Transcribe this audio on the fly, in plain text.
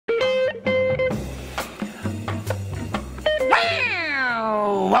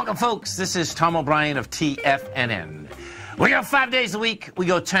Welcome, folks. This is Tom O'Brien of TFNN. We go 5 days a week. We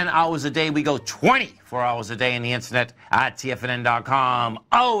go 10 hours a day. We go 24 hours a day on the internet at TFNN.com.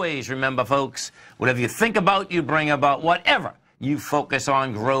 Always remember, folks, whatever you think about, you bring about. Whatever you focus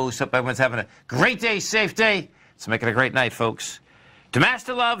on grows. Hope everyone's having a great day, safe day. Let's make it a great night, folks. To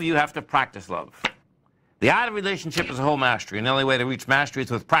master love, you have to practice love. The art of relationship is a whole mastery, and the only way to reach mastery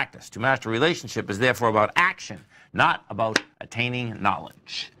is with practice. To master a relationship is therefore about action, not about attaining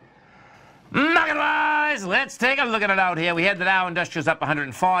knowledge. Market-wise, let's take a look at it out here. We had the Dow Industrials up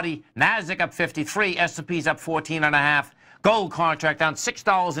 140, NASDAQ up 53, S&P's up 14.5, gold contract down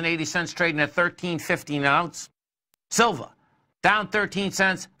 $6.80, trading at $13.15 an ounce. Silver down 13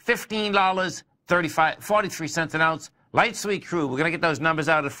 cents, $15.43 an ounce. Light sweet crude, we're going to get those numbers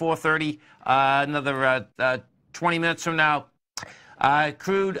out at 4:30, another 20 minutes from now.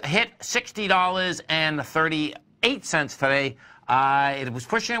 Crude hit $60.38 today. It was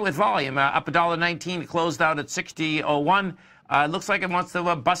pushing it with volume, up $1.19. It closed out at 60.01. It looks like it wants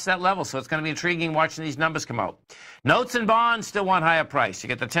to bust that level, so it's going to be intriguing watching these numbers come out. Notes and bonds still want higher price. You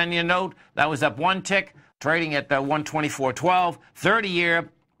get the 10-year note, that was up one tick, trading at 124.12. 30-year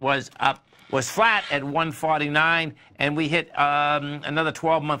was flat at 149, and we hit another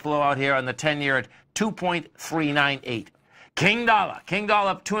 12-month low out here on the 10-year at 2.398. King dollar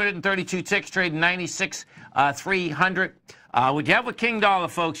up 232 ticks, trading 96.300. What you have with King dollar,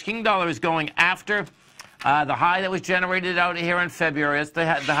 folks, King dollar is going after the high that was generated out here in February. That's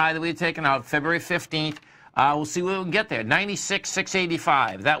the high that we had taken out, February 15th. We'll see what we can get there,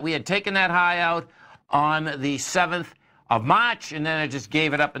 96.685. That we had taken that high out on the 7th of March, and then it just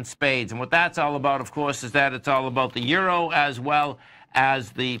gave it up in spades. And what that's all about, of course, is that it's all about the euro as well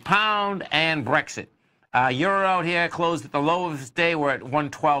as the pound and Brexit. Euro out here closed at the low of its day. We're at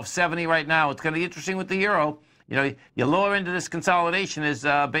 112.70 right now. It's going to be interesting with the euro. You know, your lower end of this consolidation is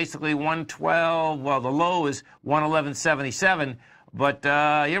basically 112. Well, the low is 111.77, but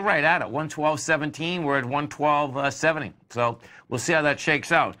you're right at it, 112.17. We're at 112.70. So we'll see how that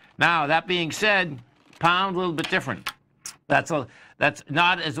shakes out. Now, that being said, pound a little bit different. That's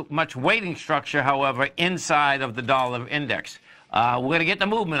not as much weighting structure, however, inside of the dollar index. We're going to get the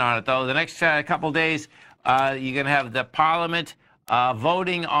movement on it, though. The next couple of days, you're going to have the Parliament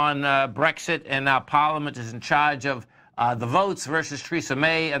voting on Brexit, and now Parliament is in charge of the votes versus Theresa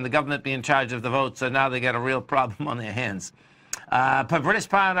May, and the government being in charge of the votes. So now they got a real problem on their hands. British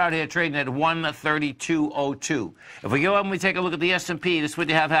pound out here trading at 132.02. If we go up and we take a look at the S&P, this is what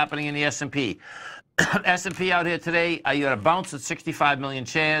you have happening in the S&P. S&P out here today, you got a bounce at 65 million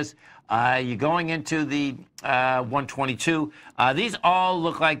shares. You're going into the 122. These all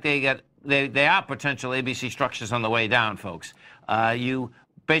look like they are potential ABC structures on the way down, folks. You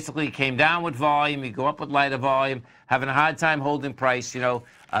basically came down with volume. You go up with lighter volume, having a hard time holding price. You know,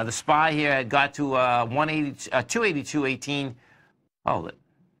 the SPY here had got to 282.18. Hold it.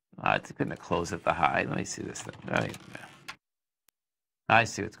 It couldn't have closed at the high. Let me see this thing. I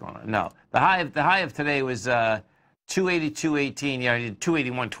see what's going on. No, the high of today was 282.18. Yeah,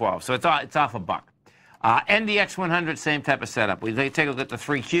 281.12. So it's off a buck. NDX 100, same type of setup. We take a look at the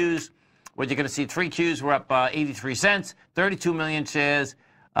 3Qs. What you're going to see, 3Qs were up 83 cents, 32 million shares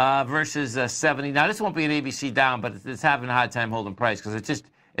versus 70. Now this won't be an ABC down, but it's having a hard time holding price because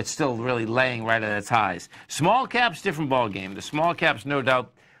it's still really laying right at its highs. Small caps, different ball game. The small caps, no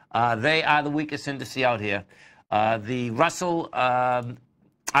doubt, they are the weakest index out here. The Russell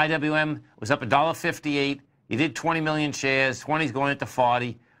IWM was up $1.58. He did 20 million shares. 20's going into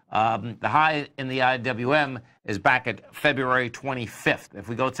 40. The high in the IWM is back at February 25th. If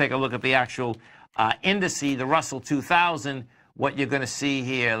we go take a look at the actual indice, the Russell 2000, what you're going to see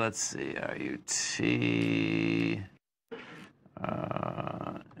here, let's see, RUT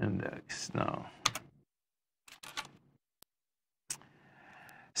index, no.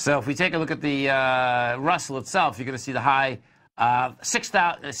 So if we take a look at the Russell itself, you're going to see the high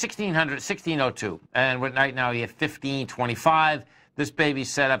 1602, and right now you have 1525. This baby's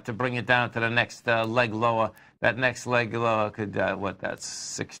set up to bring it down to the next leg lower. That next leg lower could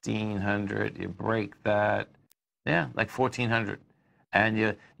that's 1600. You break that, yeah, like 1400, and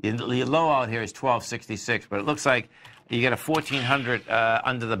your low out here is 1266. But it looks like you get a 1400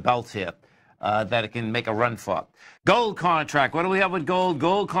 under the belt here. That it can make a run for. Gold contract. What do we have with gold?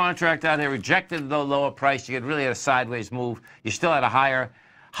 Gold contract out here rejected the lower price. You get really a sideways move. You still had a higher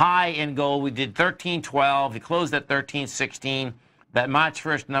high in gold. We did 1312. You closed at 1316. That March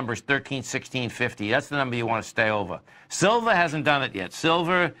 1st number is 1316.50. That's the number you want to stay over. Silver hasn't done it yet.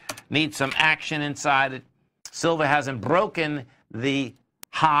 Silver needs some action inside it. Silver hasn't broken the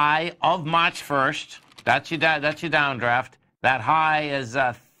high of March 1st. That's your downdraft. That high is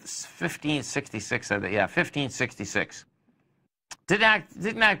 1566. Yeah, 1566.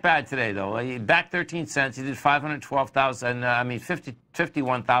 Didn't act bad today though. He back 13 cents. He did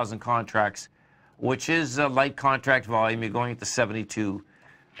 51,000 contracts, which is a light contract volume. You're going into 72.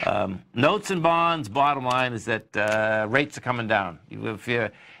 Notes and bonds. Bottom line is that rates are coming down. If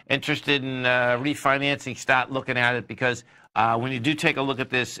you're interested in refinancing, start looking at it, because when you do take a look at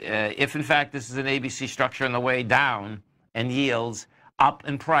this, if in fact this is an ABC structure on the way down and yields up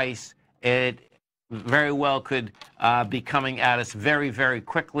in price, it very well could be coming at us very, very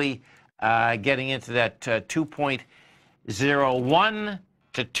quickly, getting into that 2.01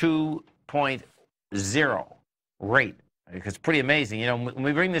 to 2.0 rate. It's pretty amazing. You know, when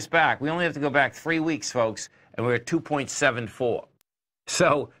we bring this back, we only have to go back 3 weeks, folks, and we're at 2.74.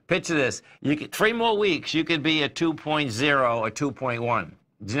 So picture this. You get 3 more weeks, you could be at 2.0 or 2.1.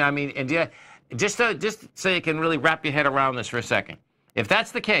 Do you know what I mean? And yeah, just so you can really wrap your head around this for a second. If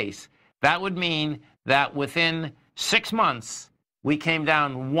that's the case, that would mean that within 6 months, we came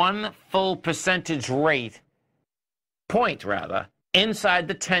down 1 full percentage point inside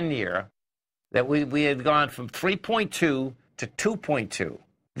the 10-year, that we had gone from 3.2 to 2.2.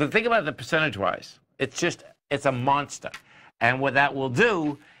 But think about it percentage-wise. It's a monster. And what that will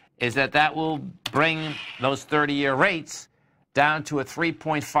do is that will bring those 30-year rates down to a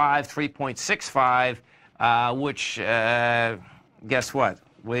 3.5, 3.65, which, guess what?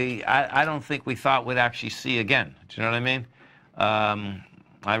 I don't think we thought we'd actually see again. Do you know what I mean?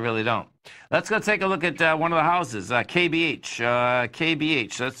 I really don't. Let's go take a look at one of the houses, KBH.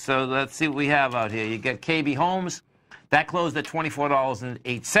 KBH. Let's see what we have out here. You get KB Homes. That closed at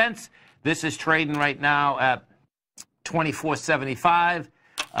 $24.08. This is trading right now at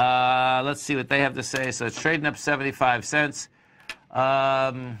 $24.75. Let's see what they have to say. So it's trading up 75 cents.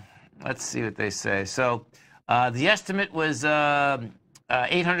 Let's see what they say. So the estimate was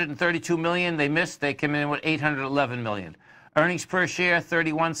 832 million. They missed. They came in with 811 million. Earnings per share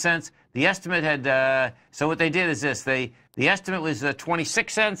 31 cents. The estimate had so what they did is this. The estimate was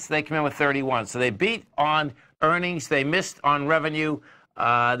 26 cents. They came in with 31. So they beat on earnings. They missed on revenue.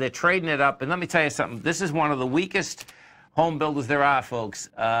 They're trading it up. And let me tell you something. This is one of the weakest home builders there are, folks.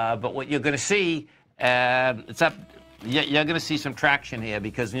 But what you're going to see, it's up. You're going to see some traction here,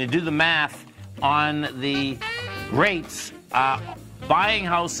 because when you do the math on the rates, buying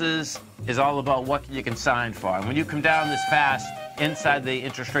houses is all about what you can sign for. And when you come down this fast inside the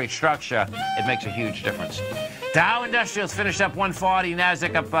interest rate structure, it makes a huge difference. Dow Industrials finished up 140,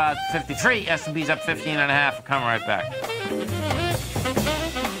 NASDAQ up 53, S&P's up 15.5. We'll come right back.